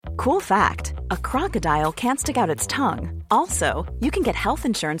Cool fact, a crocodile can't stick out its tongue. Also, you can get health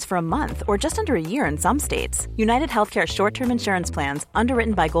insurance for a month or just under a year in some states. United Healthcare short-term insurance plans,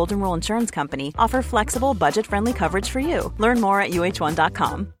 underwritten by Golden Rule Insurance Company, offer flexible, budget-friendly coverage for you. Learn more at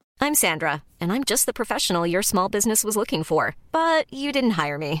uh1.com. I'm Sandra, and I'm just the professional your small business was looking for. But you didn't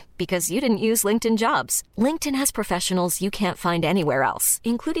hire me because you didn't use LinkedIn Jobs. LinkedIn has professionals you can't find anywhere else,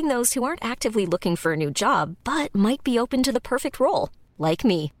 including those who aren't actively looking for a new job, but might be open to the perfect role, like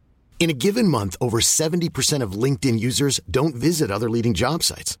me. In a given month, over 70% of LinkedIn users don't visit other leading job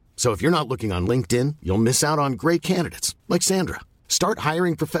sites. So if you're not looking on LinkedIn, you'll miss out on great candidates like Sandra. Start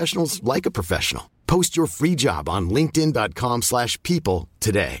hiring professionals like a professional. Post your free job on linkedin.com/people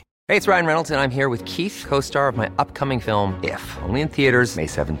today. Hey, it's Ryan Reynolds, and I'm here with Keith, co-star of my upcoming film, If, only in theaters May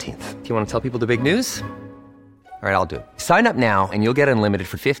 17th. Do you want to tell people the big news? All right, I'll do it. Sign up now and you'll get unlimited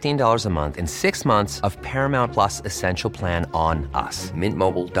for $15 a month and 6 months of Paramount Plus Essential Plan on us.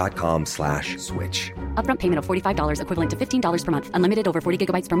 MintMobile.com/switch. Upfront payment of $45 equivalent to $15 per month. Unlimited over 40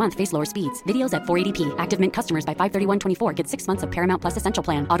 gigabytes per month. Face lower speeds. Videos at 480p. Active Mint customers by 531.24 get 6 months of Paramount Plus Essential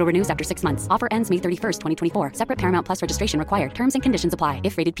Plan. Auto renews after 6 months. Offer ends May 31st, 2024. Separate Paramount Plus registration required. Terms and conditions apply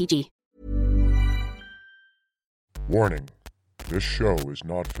if rated PG. Warning. This show is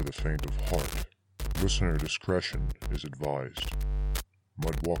not for the faint of heart. Listener discretion is advised.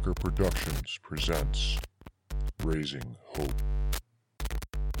 Mudwalker Productions presents Raising Hope.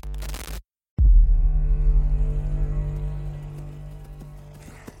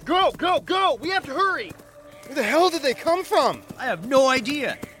 Go, go, go! We have to hurry! Where the hell did they come from? I have no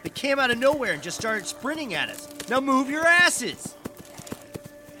idea. They came out of nowhere and just started sprinting at us. Now move your asses!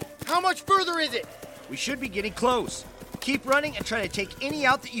 How much further is it? We should be getting close. Keep running and try to take any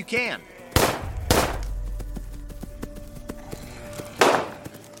out that you can.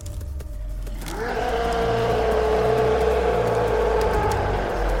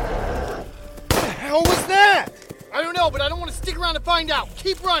 I don't know, but I don't want to stick around to find out.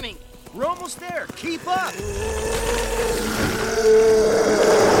 Keep running. We're almost there. Keep up.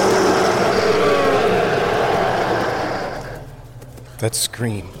 That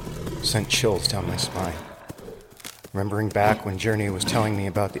scream sent chills down my spine. Remembering back when Journey was telling me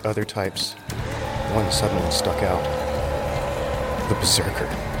about the other types, one suddenly stuck out. The Berserker.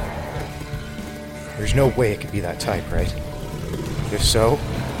 There's no way it could be that type, right? If so,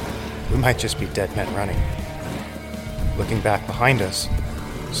 we might just be dead men running. Looking back behind us,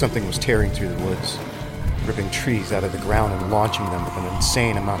 something was tearing through the woods, ripping trees out of the ground and launching them with an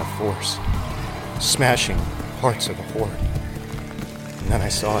insane amount of force, smashing parts of the horde. And then I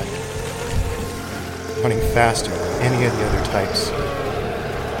saw it, running faster than any of the other types,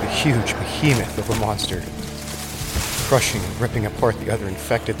 a huge behemoth of a monster, crushing and ripping apart the other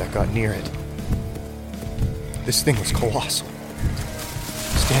infected that got near it. This thing was colossal,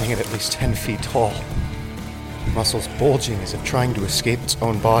 standing at least 10 feet tall, muscles bulging as if trying to escape its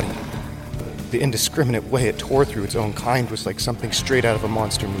own body. The indiscriminate way it tore through its own kind was like something straight out of a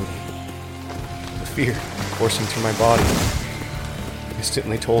monster movie. The fear coursing through my body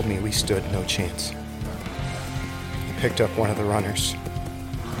instantly told me we stood no chance. I picked up one of the runners,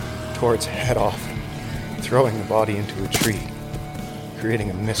 tore its head off, throwing the body into a tree,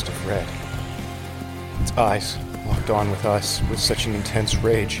 creating a mist of red. Its eyes locked on with us with such an intense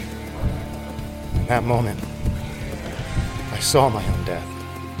rage. In that moment, I saw my own death.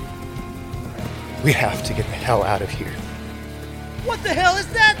 We have to get the hell out of here. What the hell is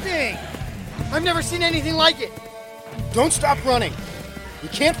that thing? I've never seen anything like it. Don't stop running. We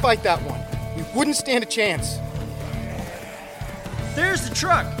can't fight that one. We wouldn't stand a chance. There's the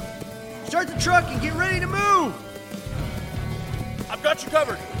truck. Start the truck and get ready to move. I've got you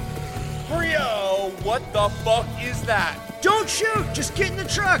covered. Brio, what the fuck is that? Don't shoot! Just get in the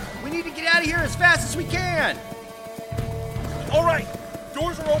truck! We need to get out of here as fast as we can! All right,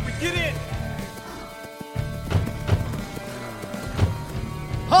 doors are open, get in!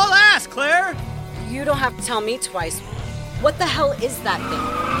 Haul ass, Claire! You don't have to tell me twice. What the hell is that thing?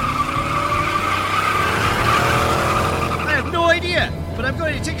 I have no idea, but I'm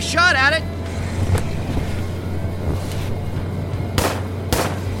going to take a shot at it.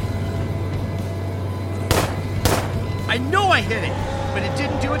 I know I hit it, but it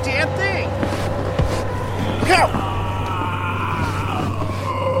didn't do a damn thing.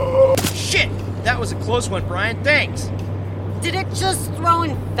 Shit! That was a close one, Brian. Thanks. Did it just throw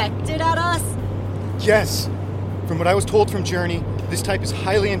infected at us? Yes. From what I was told from Journey, this type is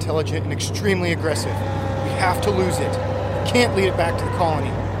highly intelligent and extremely aggressive. We have to lose it. We can't lead it back to the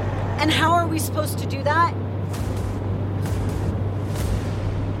colony. And how are we supposed to do that?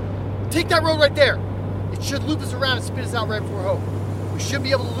 Take that road right there. It should loop us around and spit us out right before Hope. We We should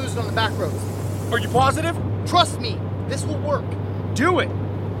be able to lose it on the back roads. Are you positive? Trust me, this will work. Do it!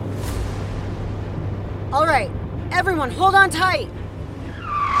 All right, everyone, hold on tight.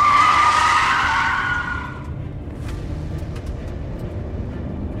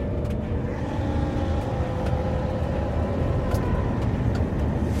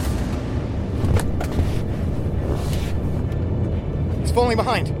 It's falling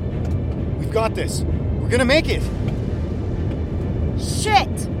behind. We've got this. We're gonna make it. Shit!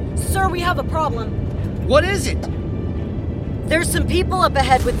 Sir, we have a problem. What is it? There's some people up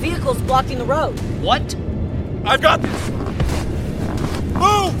ahead with vehicles blocking the road. What? I've got this!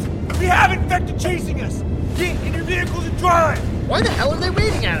 Move! We have infected chasing us! Get in your vehicles and drive! Why the hell are they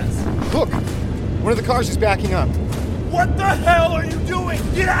waving at us? Look! One of the cars is backing up. What the hell are you doing?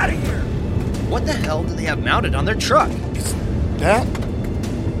 Get out of here! What the hell do they have mounted on their truck? Is that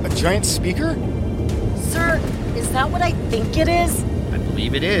a giant speaker? Sir, is that what I think it is? I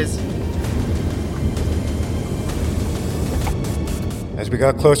believe it is. As we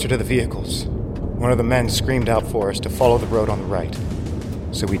got closer to the vehicles, one of the men screamed out for us to follow the road on the right.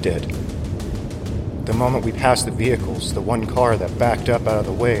 So we did. The moment we passed the vehicles, the one car that backed up out of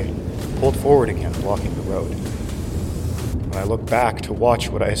the way pulled forward again, blocking the road. When I looked back to watch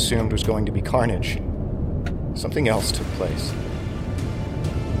what I assumed was going to be carnage, something else took place.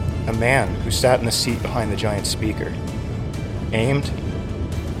 A man who sat in the seat behind the giant speaker aimed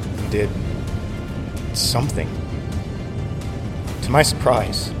and did something. To my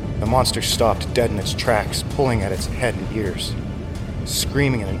surprise, the monster stopped dead in its tracks, pulling at its head and ears,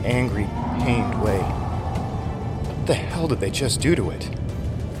 screaming in an angry, pained way. What the hell did they just do to it?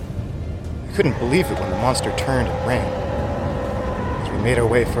 I couldn't believe it when the monster turned and ran. As we made our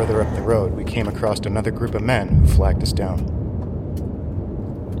way further up the road, we came across another group of men who flagged us down.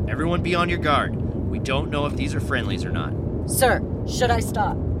 Everyone be on your guard. We don't know if these are friendlies or not. Sir, should I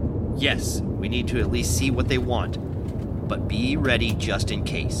stop? Yes, we need to at least see what they want. But be ready just in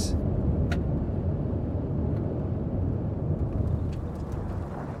case.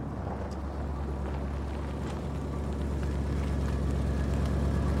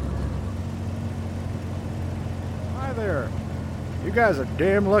 Hi there. You guys are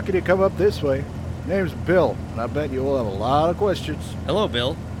damn lucky to come up this way. Name's Bill, and I bet you will have a lot of questions. Hello,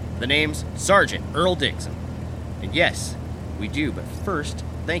 Bill. The name's Sergeant Earl Dixon. And yes, we do, but first,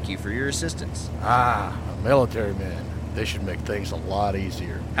 thank you for your assistance. Ah, a military man. They should make things a lot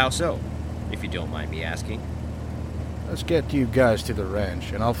easier. How so, if you don't mind me asking? Let's get you guys to the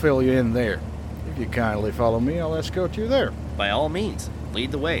ranch, and I'll fill you in there. If you kindly follow me, I'll escort you there. By all means,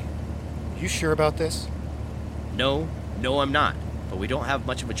 lead the way. You sure about this? No, I'm not. But we don't have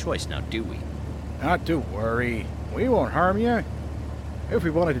much of a choice now, do we? Not to worry. We won't harm you. If we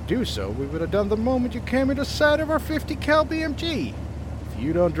wanted to do so, we would have done the moment you came into sight of our 50 cal BMG. If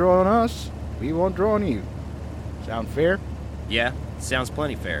you don't draw on us, we won't draw on you. Sound fair? Yeah, sounds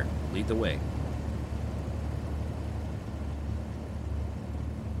plenty fair. Lead the way.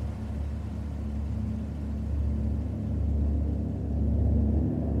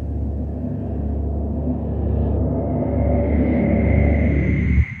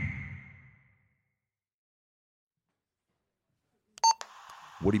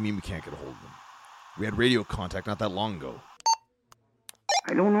 What do you mean we can't get a hold of them? We had radio contact not that long ago.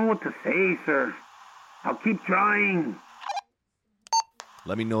 I don't know what to say, sir. I'll keep trying.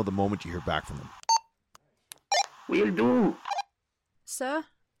 Let me know the moment you hear back from them. Will do. Sir,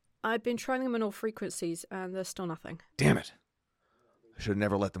 I've been trying them on all frequencies and there's still nothing. Damn it. I should have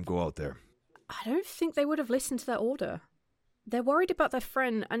never let them go out there. I don't think they would have listened to that order. They're worried about their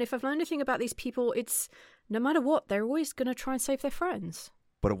friend, and if I've learned anything about these people, it's no matter what, they're always going to try and save their friends.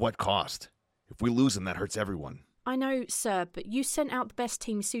 But at what cost? If we lose them, that hurts everyone. I know, sir, but you sent out the best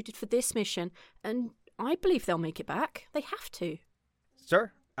team suited for this mission, and I believe they'll make it back. They have to.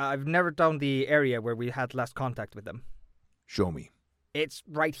 Sir, I've narrowed down the area where we had last contact with them. Show me. It's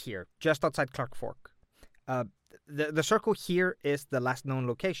right here, just outside Clark Fork. The circle here is the last known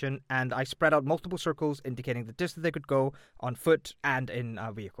location, and I spread out multiple circles indicating the distance they could go on foot and in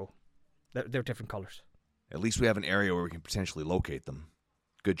a vehicle. They're different colors. At least we have an area where we can potentially locate them.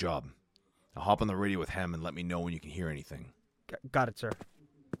 Good job. Now hop on the radio with Hem and let me know when you can hear anything. Got it, sir.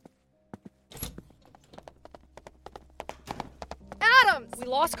 Adams! We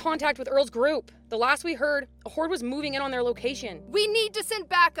lost contact with Earl's group. The last we heard, a horde was moving in on their location. We need to send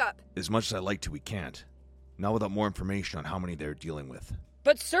backup. As much as I'd like to, we can't. Not without more information on how many they're dealing with.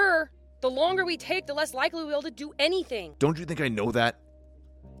 But sir, the longer we take, the less likely we'll be able to do anything. Don't you think I know that?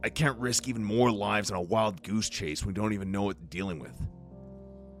 I can't risk even more lives on a wild goose chase when we don't even know what they're dealing with.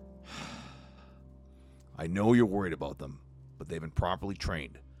 I know you're worried about them, but they've been properly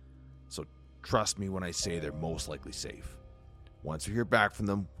trained. So trust me when I say they're most likely safe. Once we hear back from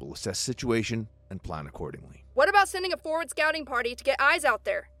them, we'll assess the situation and plan accordingly. What about sending a forward scouting party to get eyes out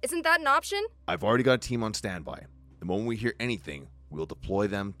there? Isn't that an option? I've already got a team on standby. The moment we hear anything, we'll deploy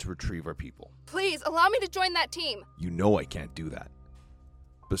them to retrieve our people. Please, allow me to join that team. You know I can't do that.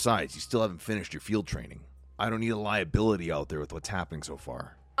 Besides, you still haven't finished your field training. I don't need a liability out there with what's happening so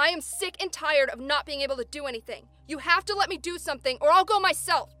far. I am sick and tired of not being able to do anything. You have to let me do something, or I'll go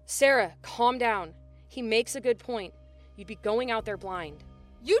myself. Sarah, calm down. He makes a good point. You'd be going out there blind.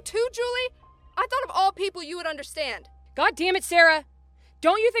 You too, Julie? I thought of all people you would understand. God damn it, Sarah.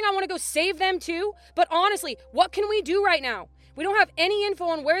 Don't you think I want to go save them too? But honestly, what can we do right now? We don't have any info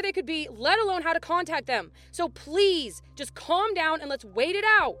on where they could be, let alone how to contact them. So please, just calm down and let's wait it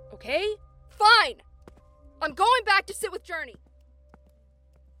out, okay? Fine. I'm going back to sit with Journey.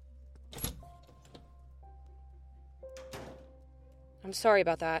 I'm sorry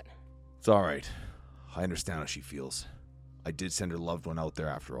about that. It's all right. I understand how she feels. I did send her loved one out there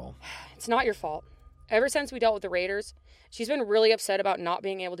after all. It's not your fault. Ever since we dealt with the Raiders, she's been really upset about not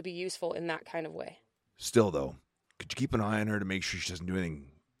being able to be useful in that kind of way. Still, though, could you keep an eye on her to make sure she doesn't do anything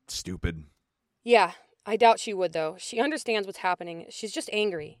stupid? Yeah, I doubt she would, though. She understands what's happening. She's just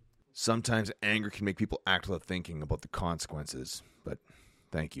angry. Sometimes anger can make people act without thinking about the consequences, but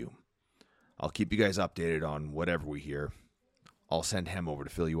thank you. I'll keep you guys updated on whatever we hear. I'll send Hem over to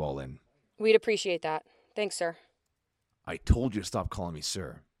fill you all in. We'd appreciate that. Thanks, sir. I told you to stop calling me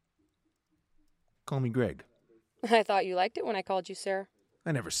sir. Call me Greg. I thought you liked it when I called you sir.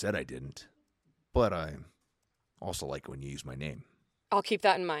 I never said I didn't. But I also like it when you use my name. I'll keep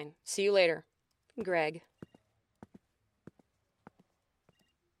that in mind. See you later. Greg.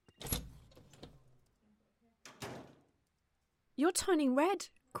 You're turning red,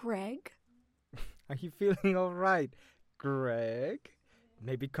 Greg. Are you feeling all right, Greg?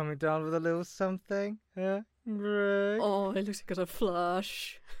 Maybe coming down with a little something, huh, Greg? Oh, it looks like a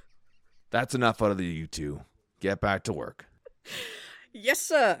flush. That's enough out of you two. Get back to work. Yes,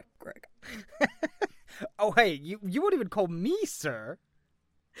 sir, Greg. Oh, hey, you won't even call me sir.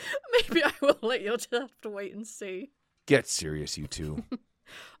 Maybe I will let you have to wait and see. Get serious, you two.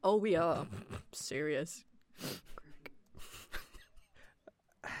 Oh, we are serious.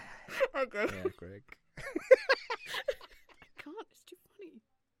 Okay. Yeah, Greg. I can't, it's too funny.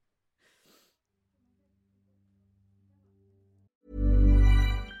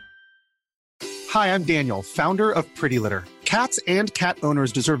 Hi, I'm Daniel, founder of Pretty Litter. Cats and cat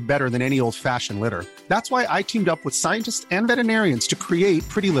owners deserve better than any old-fashioned litter. That's why I teamed up with scientists and veterinarians to create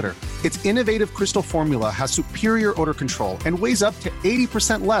Pretty Litter. Its innovative crystal formula has superior odor control and weighs up to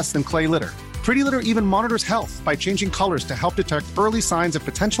 80% less than clay litter. Pretty Litter even monitors health by changing colors to help detect early signs of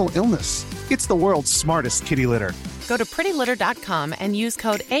potential illness. It's the world's smartest kitty litter. Go to prettylitter.com and use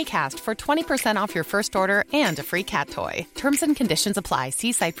code ACAST for 20% off your first order and a free cat toy. Terms and conditions apply.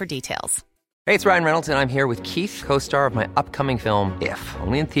 See site for details. Hey, it's Ryan Reynolds, and I'm here with Keith, co-star of my upcoming film, If,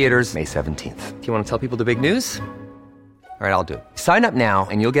 only in theaters May 17th. Do you want to tell people the big news? All right, I'll do it. Sign up now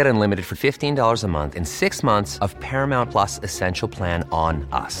and you'll get unlimited for $15 a month and 6 months of Paramount Plus Essential Plan on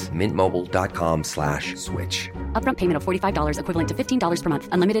us. MintMobile.com/switch. Upfront payment of $45 equivalent to $15 per month.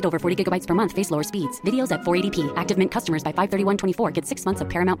 Unlimited over 40 gigabytes per month. Face lower speeds. Videos at 480p. Active Mint customers by 531.24 get 6 months of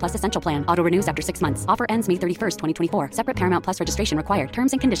Paramount Plus Essential Plan. Auto renews after 6 months. Offer ends May 31st, 2024. Separate Paramount Plus registration required.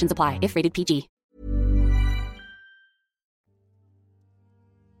 Terms and conditions apply if rated PG.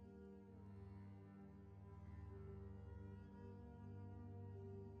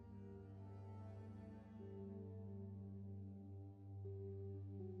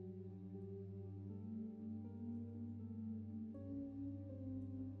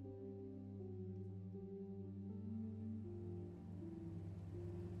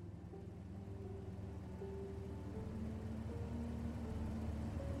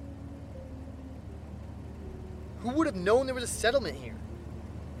 Who would have known there was a settlement here?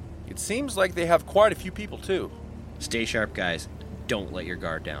 It seems like they have quite a few people, too. Stay sharp, guys. Don't let your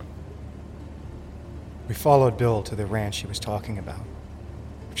guard down. We followed Bill to the ranch he was talking about,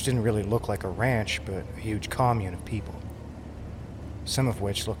 which didn't really look like a ranch, but a huge commune of people. Some of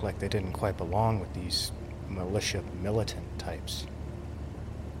which looked like they didn't quite belong with these militia militant types.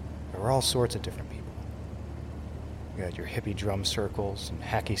 There were all sorts of different people. You had your hippie drum circles and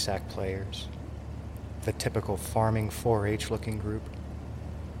hacky sack players, the typical farming 4-H looking group,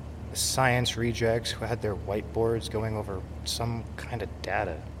 the science rejects who had their whiteboards going over some kind of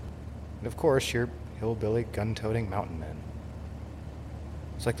data, and of course your hillbilly gun-toting mountain men.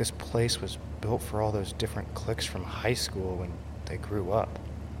 It's like this place was built for all those different cliques from high school when they grew up.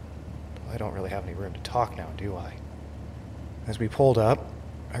 But I don't really have any room to talk now, do I? As we pulled up,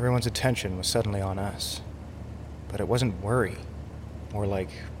 everyone's attention was suddenly on us. But it wasn't worry, more like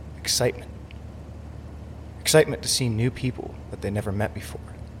excitement. Excitement to see new people that they never met before.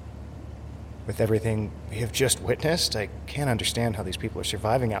 With everything we have just witnessed, I can't understand how these people are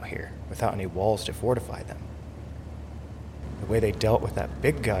surviving out here without any walls to fortify them. The way they dealt with that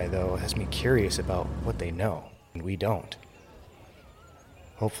big guy, though, has me curious about what they know, and we don't.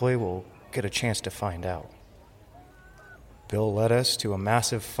 Hopefully we'll get a chance to find out. Bill led us to a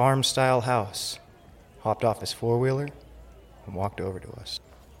massive farm-style house, hopped off his four-wheeler, and walked over to us.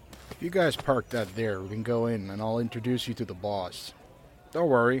 If you guys park that there, we can go in and I'll introduce you to the boss. Don't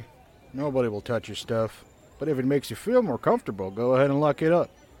worry, nobody will touch your stuff. But if it makes you feel more comfortable, go ahead and lock it up.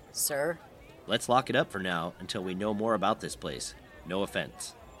 Sir? Let's lock it up for now until we know more about this place. No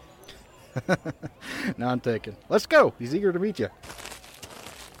offense. None taken. Let's go. He's eager to meet you.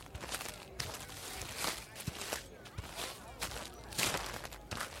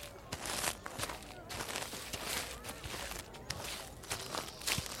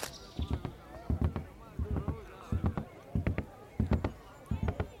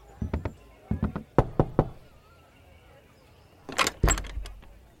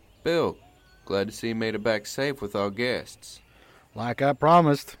 Bill, glad to see you made it back safe with our guests. Like I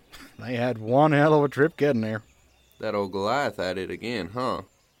promised. They had one hell of a trip getting there. That old Goliath at it again, huh?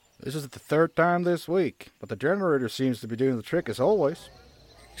 This is the third time this week, but the generator seems to be doing the trick as always.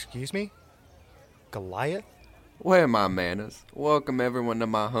 Excuse me? Goliath? Where are my manners? Welcome everyone to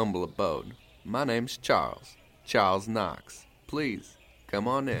my humble abode. My name's Charles. Charles Knox. Please, come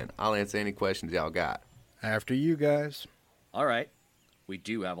on in. I'll answer any questions y'all got. After you guys. All right. We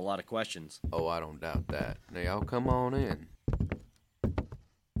do have a lot of questions. Oh, I don't doubt that. Now y'all come on in.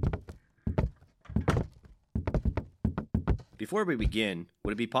 Before we begin,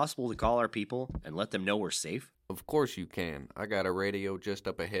 would it be possible to call our people and let them know we're safe? Of course you can. I got a radio just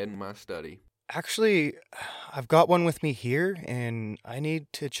up ahead in my study. Actually, I've got one with me here, and I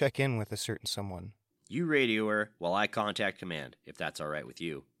need to check in with a certain someone. You radio her while I contact command, if that's all right with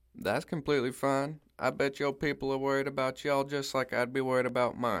you. That's completely fine. I bet your people are worried about y'all just like I'd be worried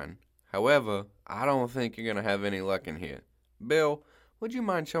about mine. However, I don't think you're going to have any luck in here. Bill, would you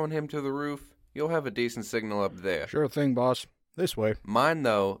mind showing him to the roof? You'll have a decent signal up there. Sure thing, boss. This way. Mine,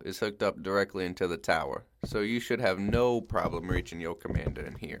 though, is hooked up directly into the tower, so you should have no problem reaching your commander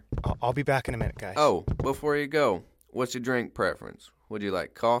in here. I'll be back in a minute, guys. Oh, before you go, what's your drink preference? Would you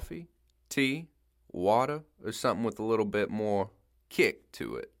like coffee, tea, water, or something with a little bit more kick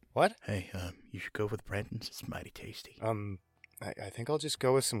to it? What? Hey, you should go with Brenton's. It's mighty tasty. I think I'll just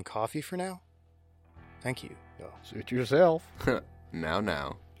go with some coffee for now. Thank you, though. Suit yourself.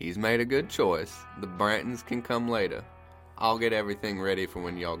 Now. He's made a good choice. The Brantons can come later. I'll get everything ready for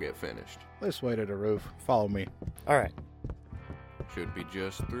when y'all get finished. This way to the roof. Follow me. All right. Should be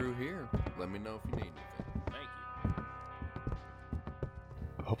just through here. Let me know if you need anything. Thank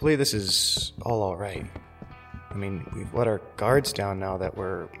you. Hopefully this is all right. I mean, we've let our guards down now that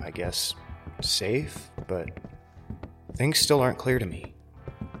we're, I guess, safe, but things still aren't clear to me.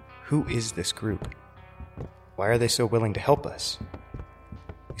 Who is this group? Why are they so willing to help us?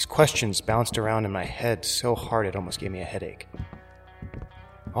 These questions bounced around in my head so hard it almost gave me a headache.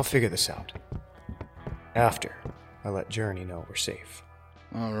 I'll figure this out. After I let Journey know we're safe.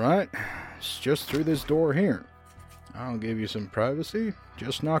 All right. It's just through this door here. I'll give you some privacy.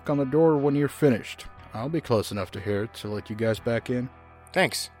 Just knock on the door when you're finished. I'll be close enough to hear it to let you guys back in.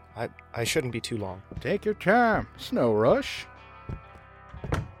 Thanks. I shouldn't be too long. Take your time. It's no rush.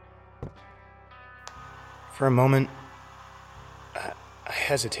 For a moment, I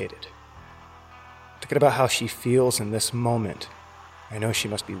hesitated. Thinking about how she feels in this moment, I know she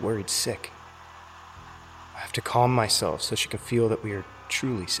must be worried sick. I have to calm myself so she can feel that we are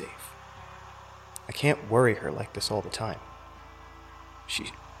truly safe. I can't worry her like this all the time.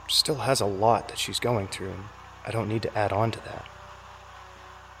 She still has a lot that she's going through, and I don't need to add on to that.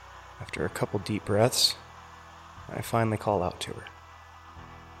 After a couple deep breaths, I finally call out to her.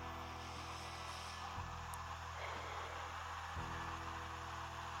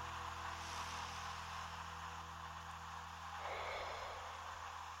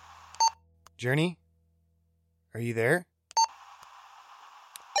 Journey? Are you there?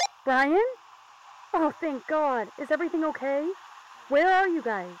 Brian? Oh, thank God. Is everything okay? Where are you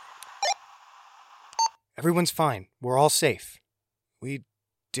guys? Everyone's fine. We're all safe. We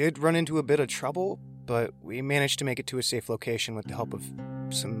did run into a bit of trouble, but we managed to make it to a safe location with the help of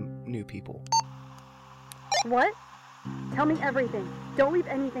some new people. What? Tell me everything. Don't leave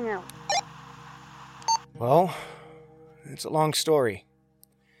anything out. Well, it's a long story.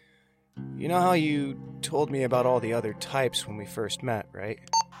 You know how you told me about all the other types when we first met, right?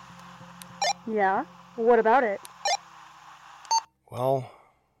 Yeah? What about it? Well,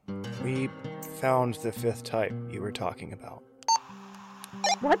 we found the 5th type you were talking about.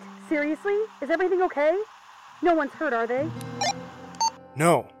 What? Seriously? Is everything okay? No one's hurt, are they?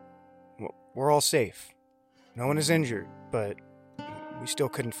 No. We're all safe. No one is injured, but we still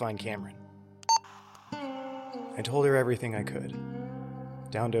couldn't find Cameron. I told her everything I could,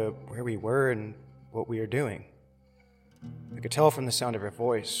 down to where we were and what we were doing. I could tell from the sound of her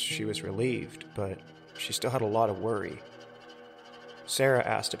voice she was relieved, but she still had a lot of worry. Sarah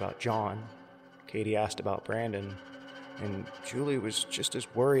asked about John, Katie asked about Brandon, and Julie was just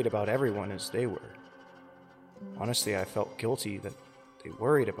as worried about everyone as they were. Honestly, I felt guilty that they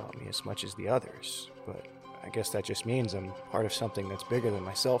worried about me as much as the others, but I guess that just means I'm part of something that's bigger than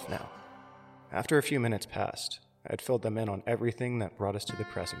myself now. After a few minutes passed, I had filled them in on everything that brought us to the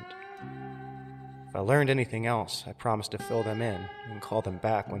present. If I learned anything else, I promised to fill them in and call them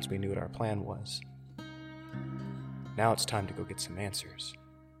back once we knew what our plan was. Now it's time to go get some answers.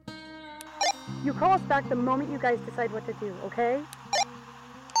 You call us back the moment you guys decide what to do, okay?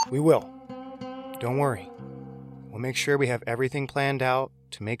 We will. Don't worry. We'll make sure we have everything planned out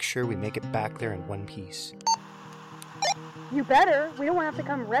to make sure we make it back there in one piece. You better. We don't want to have to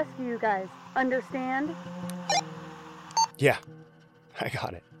come rescue you guys. Understand? Yeah, I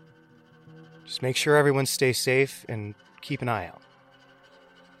got it. Just make sure everyone stays safe and keep an eye out.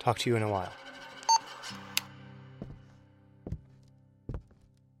 Talk to you in a while.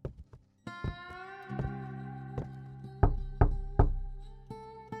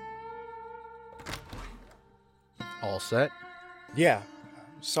 All set? Yeah.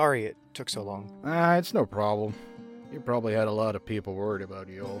 Sorry it took so long. It's no problem. You probably had a lot of people worried about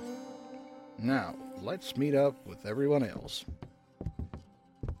you all. Now, let's meet up with everyone else.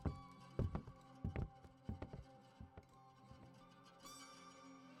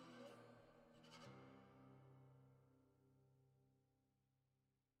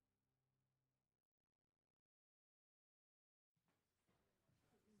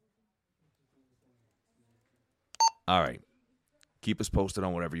 All right. Keep us posted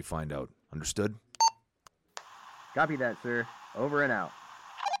on whatever you find out. Understood? Copy that, sir. Over and out.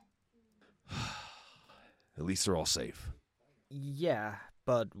 At least they're all safe. Yeah,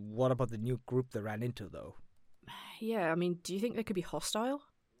 but what about the new group they ran into, though? Yeah, I mean, do you think they could be hostile?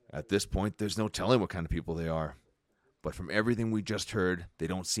 At this point, there's no telling what kind of people they are. But from everything we just heard, they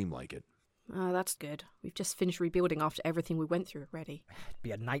don't seem like it. Oh, that's good. We've just finished rebuilding after everything we went through already. It'd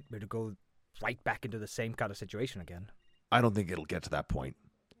be a nightmare to go right back into the same kind of situation again. I don't think it'll get to that point.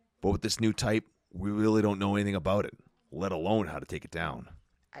 But with this new type, we really don't know anything about it, let alone how to take it down.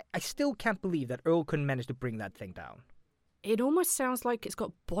 I still can't believe that Earl couldn't manage to bring that thing down. It almost sounds like it's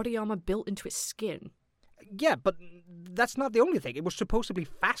got body armor built into its skin. Yeah, but that's not the only thing. It was supposed to be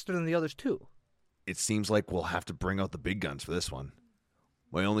faster than the others, too. It seems like we'll have to bring out the big guns for this one.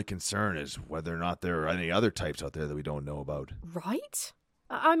 My only concern is whether or not there are any other types out there that we don't know about. Right?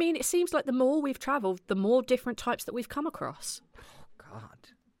 I mean, it seems like the more we've travelled, the more different types that we've come across. Oh, God.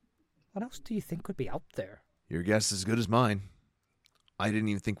 What else do you think could be out there? Your guess is as good as mine. I didn't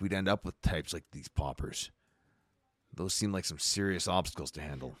even think we'd end up with types like these poppers. Those seem like some serious obstacles to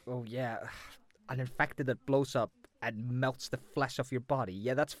handle. Oh, yeah. An infected that blows up and melts the flesh off your body.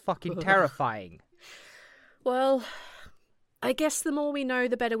 Yeah, that's fucking terrifying. Well, I guess the more we know,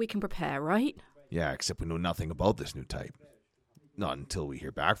 the better we can prepare, right? Yeah, except we know nothing about this new type. Not until we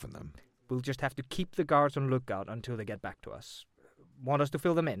hear back from them. We'll just have to keep the guards on lookout until they get back to us. Want us to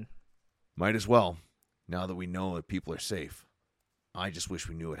fill them in? Might as well, now that we know that people are safe. I just wish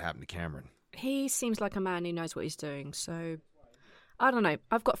we knew what happened to Cameron. He seems like a man who knows what he's doing, so I don't know.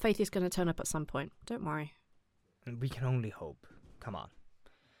 I've got faith he's going to turn up at some point. Don't worry. We can only hope. Come on.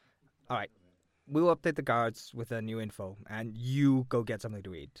 All right. We'll update the guards with the new info, and you go get something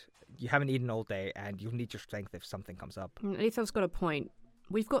to eat. You haven't eaten all day, and you'll need your strength if something comes up. Ethan's got a point.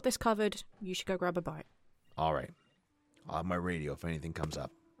 We've got this covered. You should go grab a bite. All right. I'll have my radio if anything comes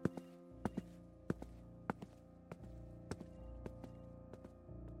up.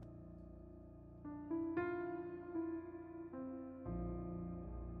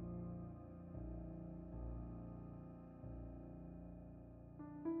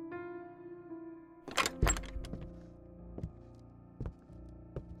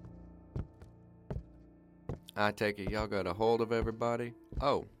 I take it y'all got a hold of everybody?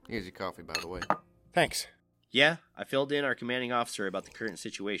 Oh, here's your coffee, by the way. Thanks. Yeah, I filled in our commanding officer about the current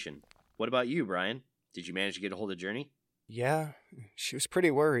situation. What about you, Brian? Did you manage to get a hold of Journey? Yeah, she was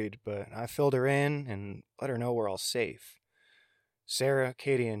pretty worried, but I filled her in and let her know we're all safe. Sarah,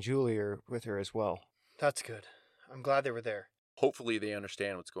 Katie, and Julie are with her as well. That's good. I'm glad they were there. Hopefully they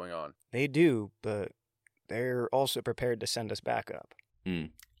understand what's going on. They do, but they're also prepared to send us back up.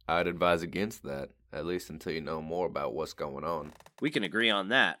 I'd advise against that, at least until you know more about what's going on. We can agree on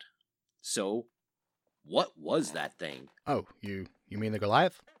that. So, what was that thing? Oh, you mean the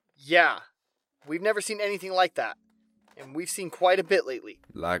Goliath? Yeah. We've never seen anything like that. And we've seen quite a bit lately.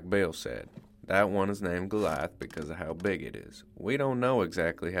 Like Bill said, that one is named Goliath because of how big it is. We don't know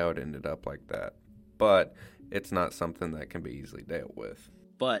exactly how it ended up like that, but it's not something that can be easily dealt with.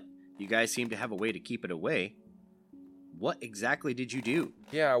 But you guys seem to have a way to keep it away. What exactly did you do?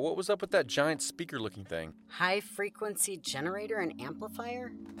 Yeah, what was up with that giant speaker-looking thing? High-frequency generator and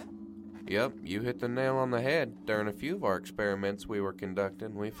amplifier? Yep, you hit the nail on the head. During a few of our experiments we were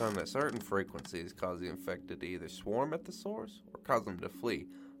conducting, we found that certain frequencies cause the infected to either swarm at the source or cause them to flee.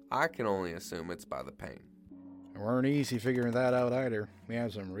 I can only assume it's by the pain. It weren't easy figuring that out either. We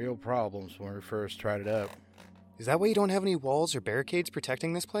had some real problems when we first tried it out. Is that why you don't have any walls or barricades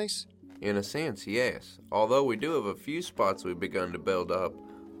protecting this place? In a sense, yes. Although we do have a few spots we've begun to build up,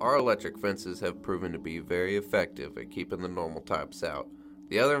 our electric fences have proven to be very effective at keeping the normal types out.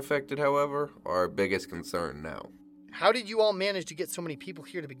 The other infected, however, are our biggest concern now. How did you all manage to get so many people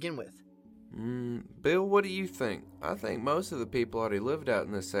here to begin with? Bill, what do you think? I think most of the people already lived out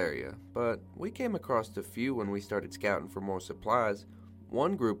in this area, but we came across a few when we started scouting for more supplies.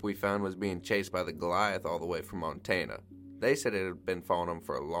 One group we found was being chased by the Goliath all the way from Montana. They said it had been following them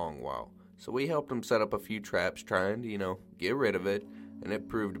for a long while, so we helped them set up a few traps trying to, get rid of it, and it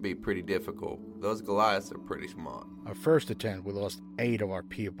proved to be pretty difficult. Those Goliaths are pretty smart. Our first attempt, we lost 8 of our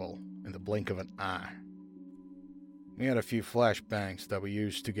people in the blink of an eye. We had a few flashbangs that we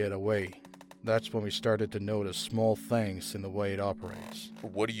used to get away. That's when we started to notice small things in the way it operates.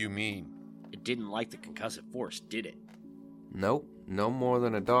 What do you mean? It didn't like the concussive force, did it? Nope, no more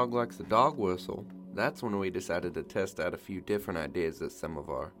than a dog likes a dog whistle. That's when we decided to test out a few different ideas that some of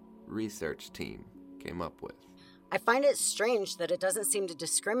our research team came up with. I find it strange that it doesn't seem to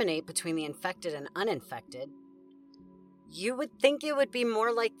discriminate between the infected and uninfected. You would think it would be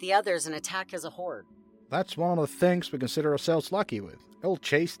more like the others and attack as a horde. That's one of the things we consider ourselves lucky with. It'll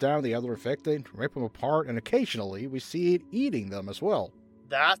chase down the other infected, rip them apart, and occasionally we see it eating them as well.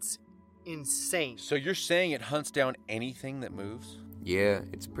 That's insane. So you're saying it hunts down anything that moves? Yeah,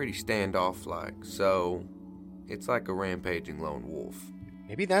 it's pretty standoff-like, so it's like a rampaging lone wolf.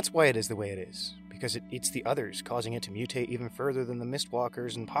 Maybe that's why it is the way it is, because it eats the others, causing it to mutate even further than the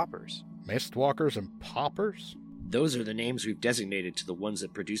Mistwalkers and Poppers. Mistwalkers and Poppers? Those are the names we've designated to the ones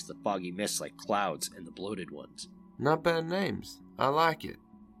that produce the foggy mists like clouds and the bloated ones. Not bad names. I like it.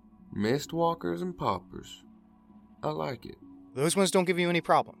 Mistwalkers and Poppers. I like it. Those ones don't give you any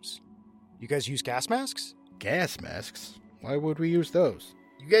problems. You guys use gas masks? Gas masks? Why would we use those?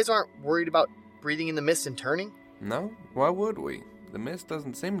 You guys aren't worried about breathing in the mist and turning? No, why would we? The mist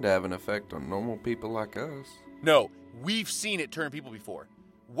doesn't seem to have an effect on normal people like us. No, we've seen it turn people before.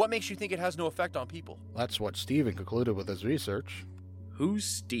 What makes you think it has no effect on people? That's what Steven concluded with his research. Who's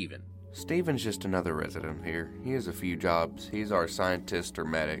Steven? Steven's just another resident here. He has a few jobs. He's our scientist or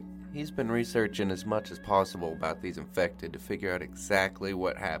medic. He's been researching as much as possible about these infected to figure out exactly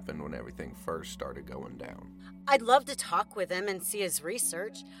what happened when everything first started going down. I'd love to talk with him and see his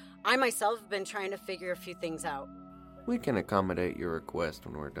research. I myself have been trying to figure a few things out. We can accommodate your request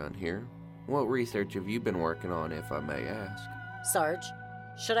when we're done here. What research have you been working on, if I may ask? Sarge,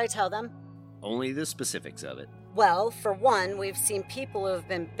 should I tell them? Only the specifics of it. Well, for one, we've seen people who have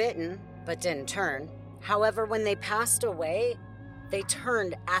been bitten but didn't turn. However, when they passed away, they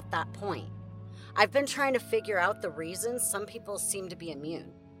turned at that point. I've been trying to figure out the reasons some people seem to be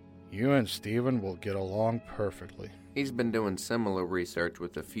immune. You and Steven will get along perfectly. He's been doing similar research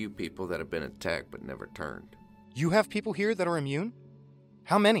with a few people that have been attacked but never turned. You have people here that are immune?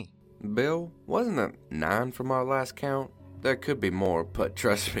 How many? Bill, wasn't it 9 from our last count? There could be more, but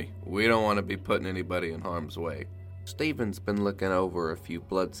trust me, we don't want to be putting anybody in harm's way. Steven's been looking over a few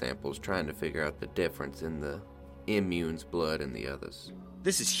blood samples trying to figure out the difference in the immune's blood and the others.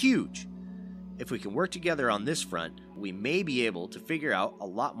 This is huge. If we can work together on this front, we may be able to figure out a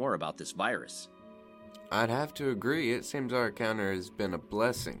lot more about this virus. I'd have to agree. It seems our encounter has been a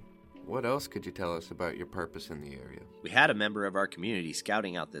blessing. What else could you tell us about your purpose in the area? We had a member of our community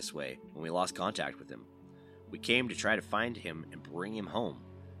scouting out this way when we lost contact with him. We came to try to find him and bring him home,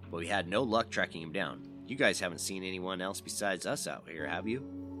 but we had no luck tracking him down. You guys haven't seen anyone else besides us out here, have you?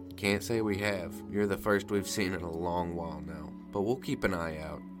 Can't say we have. You're the first we've seen in a long while now. But we'll keep an eye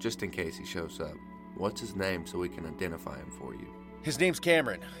out, just in case he shows up. What's his name so we can identify him for you? His name's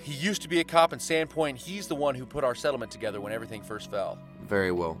Cameron. He used to be a cop in Sandpoint. He's the one who put our settlement together when everything first fell.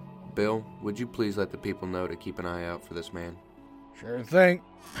 Very well. Bill, would you please let the people know to keep an eye out for this man? Sure thing.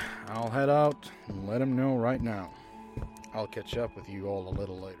 I'll head out and let him know right now. I'll catch up with you all a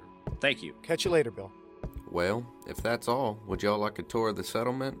little later. Thank you. Catch you later, Bill. Well, if that's all, would y'all like a tour of the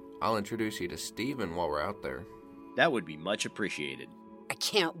settlement? I'll introduce you to Steven while we're out there. That would be much appreciated. I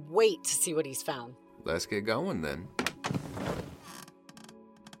can't wait to see what he's found. Let's get going then.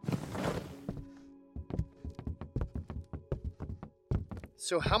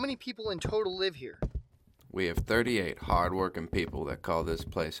 So how many people in total live here? We have 38 hard-working people that call this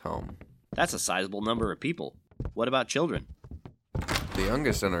place home. That's a sizable number of people. What about children? The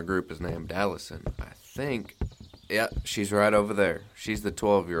youngest in our group is named Allison. I think... Yeah, she's right over there. She's the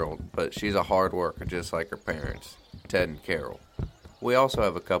 12-year-old, but she's a hard worker just like her parents, Ted and Carol. We also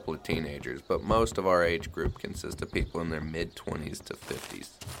have a couple of teenagers, but most of our age group consists of people in their mid-20s to 50s.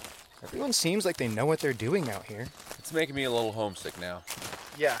 Everyone seems like they know what they're doing out here. It's making me a little homesick now.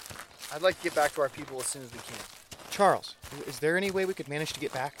 Yeah, I'd like to get back to our people as soon as we can. Charles, is there any way we could manage to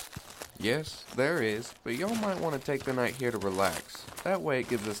get back? Yes, there is, but y'all might want to take the night here to relax. That way it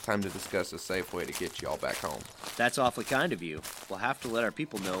gives us time to discuss a safe way to get y'all back home. That's awfully kind of you. We'll have to let our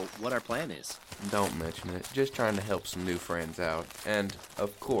people know what our plan is. Don't mention it. Just trying to help some new friends out. And,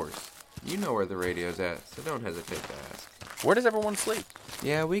 of course, you know where the radio's at, so don't hesitate to ask. Where does everyone sleep?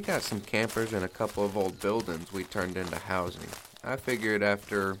 Yeah, we got some campers and a couple of old buildings we turned into housing. I figured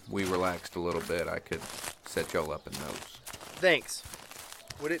after we relaxed a little bit, I could set y'all up in those. Thanks.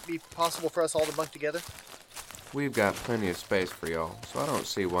 Would it be possible for us all to bunk together? We've got plenty of space for y'all, so I don't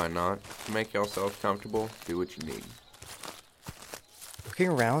see why not. To make yourselves comfortable, do what you need. Looking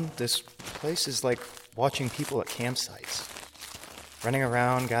around, this place is like watching people at campsites. Running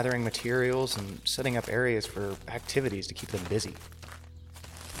around, gathering materials, and setting up areas for activities to keep them busy.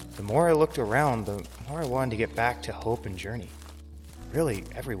 The more I looked around, the more I wanted to get back to Hope and Journey. Really,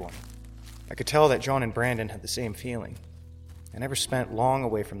 everyone. I could tell that John and Brandon had the same feeling. I never spent long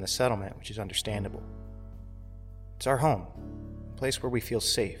away from the settlement, which is understandable. It's our home, a place where we feel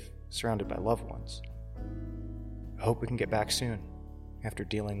safe, surrounded by loved ones. I hope we can get back soon. After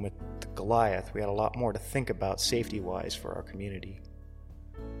dealing with the Goliath, we had a lot more to think about safety-wise for our community.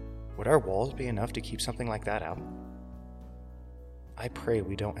 Would our walls be enough to keep something like that out? I pray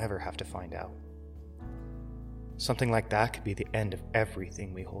we don't ever have to find out. Something like that could be the end of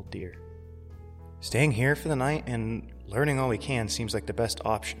everything we hold dear. Staying here for the night and learning all we can seems like the best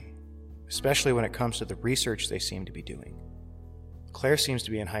option, especially when it comes to the research they seem to be doing. Claire seems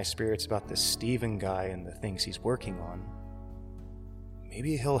to be in high spirits about this Steven guy and the things he's working on.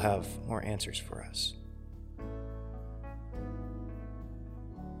 Maybe he'll have more answers for us.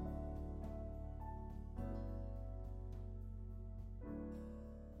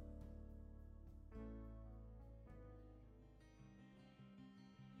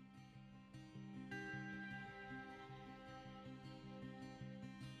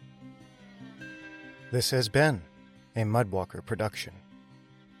 This has been a Mudwalker production,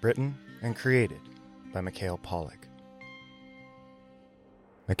 written and created by Mikhail Pollack.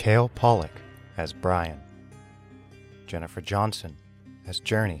 Mikhail Pollack as Brian, Jennifer Johnson as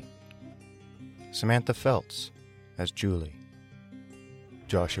Journey, Samantha Feltz as Julie,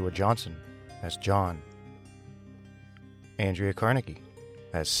 Joshua Johnson as John, Andrea Carnegie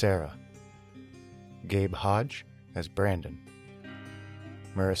as Sarah, Gabe Hodge as Brandon,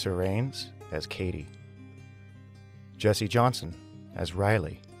 Marissa Rains as Katie, Jesse Johnson as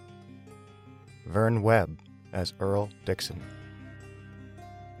Riley, Vern Webb as Earl Dixon,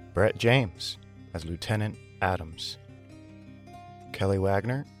 Brett James as Lieutenant Adams, Kelly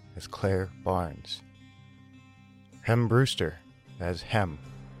Wagner as Claire Barnes, Hem Brewster as Hem,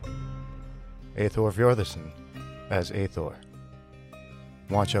 Athor Fjorderson as Athor,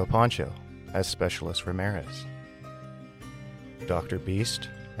 Wancho Poncho as Specialist Ramirez, Dr. Beast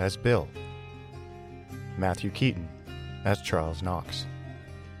as Bill, Matthew Keaton as Charles Knox.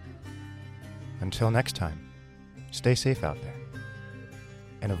 Until next time, stay safe out there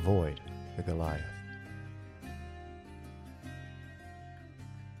and avoid the Goliath.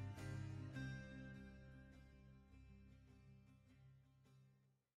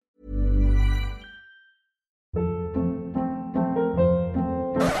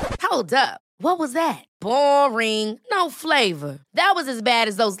 Hold up. What was that? Boring. No flavor. That was as bad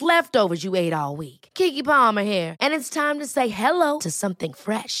as those leftovers you ate all week. Keke Palmer here, and it's time to say hello to something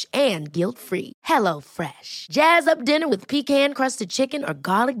fresh and guilt-free. Hello Fresh. Jazz up dinner with pecan-crusted chicken or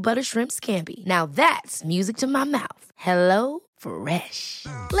garlic butter shrimp scampi. Now that's music to my mouth. Hello Fresh.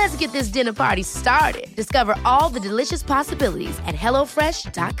 Let's get this dinner party started. Discover all the delicious possibilities at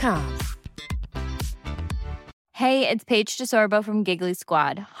HelloFresh.com. Hey, it's Paige DeSorbo from Giggly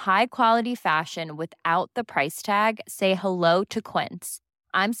Squad. High quality fashion without the price tag. Say hello to Quince.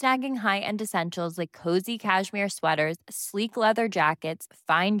 I'm snagging high-end essentials like cozy cashmere sweaters, sleek leather jackets,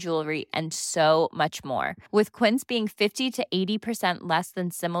 fine jewelry, and so much more. With Quince being 50 to 80% less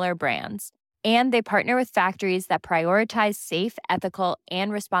than similar brands. And they partner with factories that prioritize safe, ethical,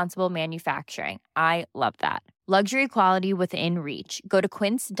 and responsible manufacturing. I love that. Luxury quality within reach. Go to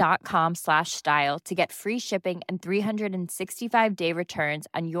quince.com/style to get free shipping and 365-day returns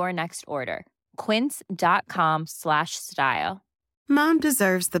on your next order. Quince.com/style. Mom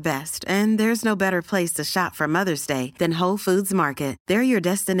deserves the best, and there's no better place to shop for Mother's Day than Whole Foods Market. They're your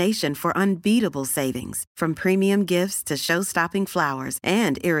destination for unbeatable savings, from premium gifts to show-stopping flowers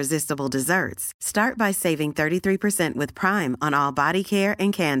and irresistible desserts. Start by saving 33% with Prime on all body care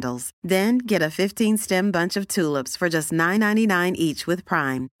and candles. Then get a 15-stem bunch of tulips for just $9.99 each with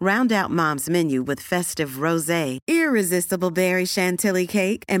Prime. Round out Mom's menu with festive rosé, irresistible berry chantilly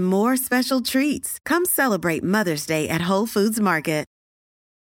cake, and more special treats. Come celebrate Mother's Day at Whole Foods Market.